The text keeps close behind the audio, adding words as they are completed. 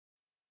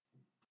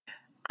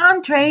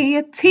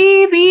Andrea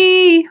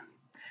TV,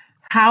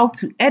 how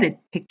to edit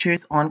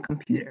pictures on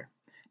computer.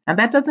 Now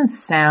that doesn't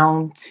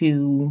sound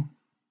too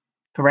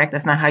correct.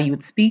 That's not how you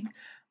would speak,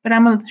 but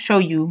I'm going to show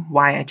you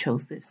why I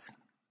chose this.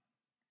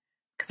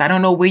 Because I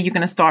don't know where you're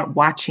going to start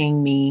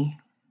watching me,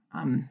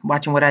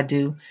 watching what I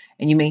do,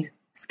 and you may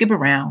skip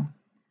around.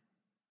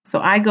 So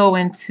I go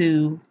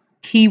into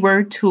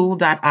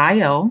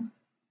keywordtool.io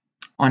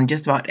on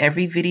just about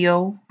every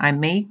video I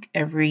make,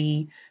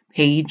 every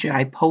page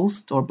I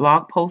post or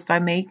blog post I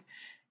make,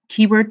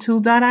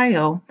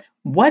 keywordtool.io.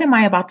 What am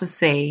I about to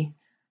say?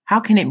 How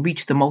can it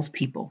reach the most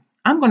people?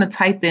 I'm going to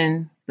type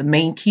in the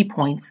main key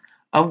points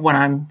of what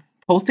I'm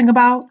posting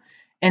about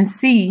and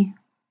see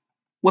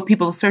what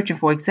people are searching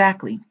for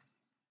exactly.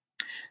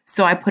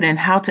 So I put in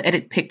how to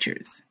edit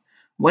pictures.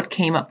 What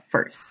came up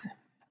first?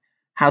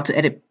 How to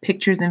edit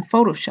pictures in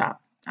Photoshop.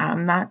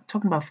 I'm not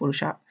talking about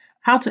Photoshop.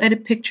 How to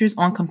edit pictures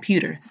on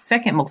computer.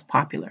 Second most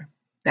popular.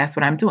 That's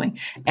what I'm doing.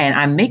 And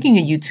I'm making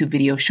a YouTube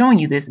video showing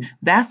you this.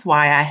 That's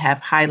why I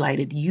have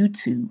highlighted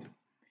YouTube.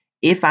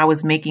 If I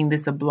was making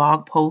this a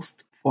blog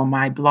post for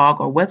my blog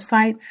or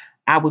website,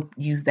 I would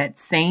use that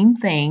same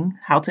thing,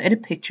 how to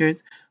edit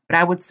pictures, but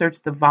I would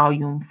search the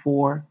volume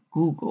for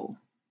Google.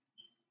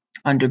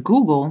 Under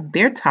Google,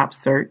 their top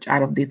search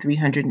out of the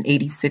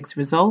 386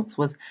 results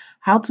was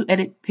how to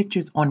edit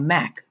pictures on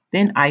Mac,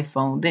 then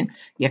iPhone, then,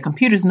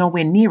 computer's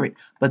nowhere near it,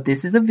 but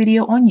this is a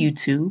video on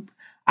YouTube.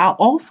 I'll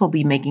also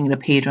be making a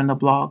page on the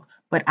blog,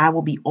 but I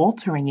will be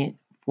altering it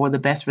for the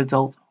best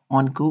results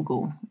on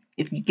Google.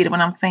 If you get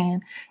what I'm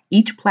saying,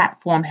 each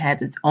platform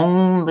has its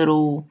own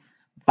little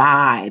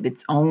vibe,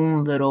 its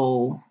own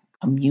little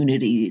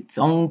community, its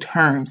own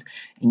terms,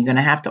 and you're going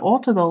to have to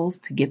alter those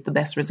to get the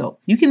best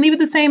results. You can leave it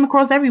the same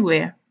across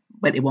everywhere,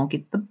 but it won't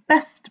get the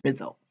best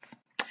results.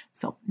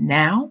 So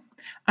now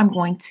I'm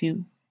going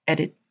to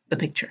edit the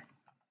picture.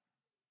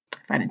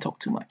 If I didn't talk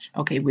too much.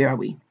 Okay, where are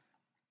we?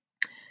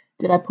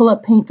 Did I pull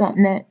up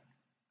paint.net?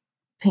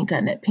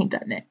 Paint.net,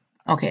 paint.net.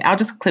 Okay, I'll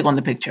just click on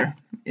the picture.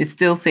 It's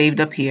still saved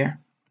up here.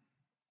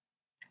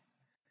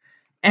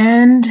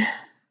 And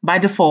by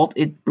default,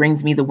 it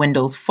brings me the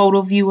Windows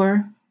photo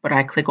viewer, but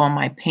I click on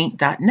my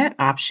paint.net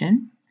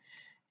option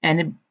and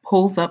it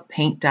pulls up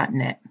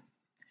paint.net.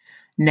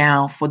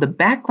 Now for the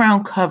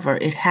background cover,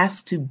 it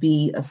has to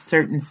be a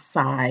certain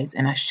size,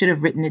 and I should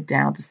have written it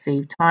down to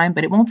save time,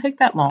 but it won't take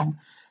that long.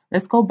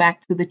 Let's go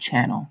back to the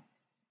channel.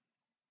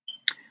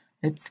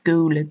 Let's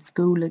go.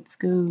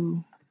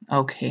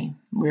 Okay,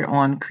 we're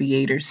on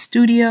Creator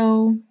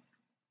Studio,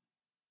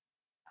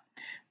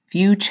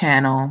 View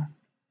Channel,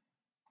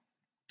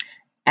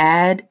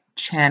 Add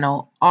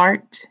Channel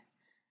Art,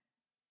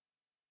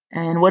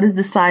 and what is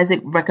the size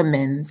it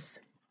recommends?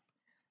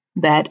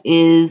 That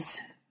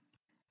is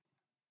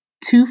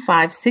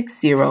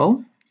 2560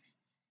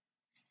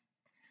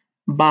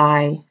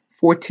 by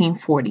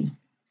 1440.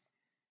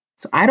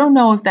 So I don't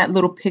know if that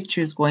little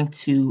picture is going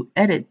to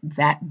edit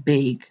that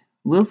big.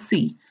 We'll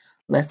see.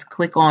 Let's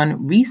click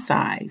on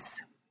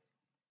Resize,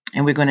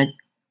 and we're going to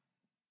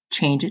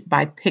change it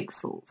by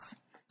pixels.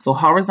 So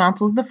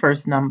horizontal is the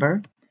first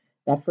number.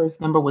 That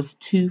first number was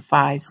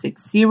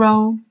 2560.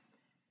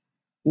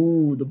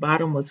 Ooh, the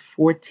bottom was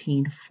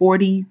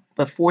 1440,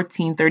 but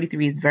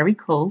 1433 is very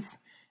close.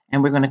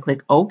 And we're going to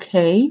click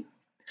OK.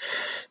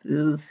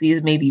 See,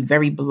 it may be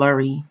very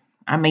blurry.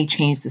 I may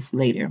change this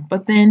later.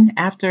 But then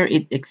after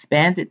it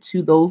expands it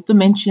to those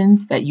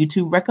dimensions that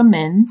YouTube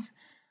recommends,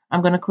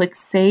 I'm going to click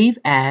Save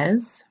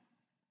As.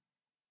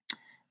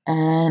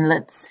 And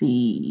let's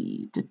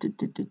see.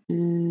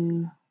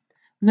 I'm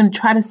going to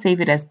try to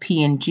save it as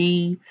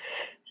PNG.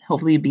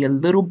 Hopefully it'll be a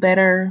little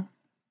better.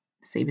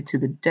 Save it to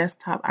the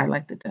desktop. I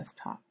like the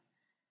desktop.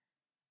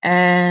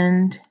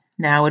 And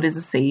now it is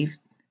a saved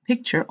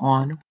picture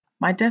on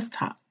my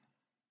desktop.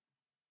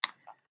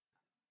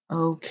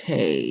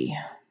 Okay.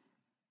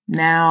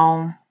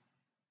 Now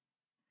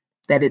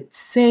that it's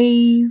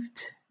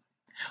saved,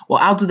 well,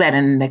 I'll do that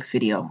in the next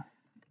video.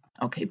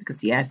 Okay,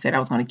 because I said I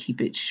was going to keep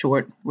it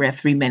short. We're at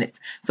 3 minutes.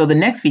 So the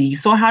next video, you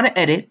saw how to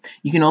edit.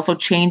 You can also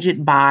change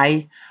it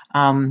by,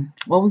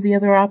 what was the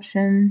other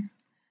option?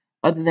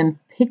 Other than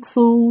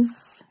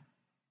pixels,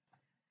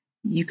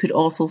 you could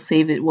also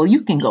save it. Well,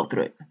 you can go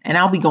through it, and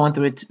I'll be going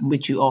through it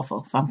with you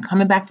also. So I'm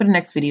coming back for the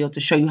next video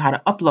to show you how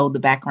to upload the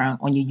background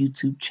on your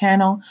YouTube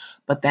channel.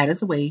 But that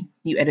is the way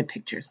you edit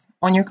pictures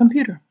on your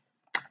computer.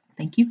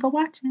 Thank you for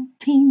watching.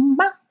 Team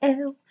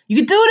Mael. You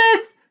can do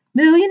this,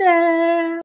 millionaire.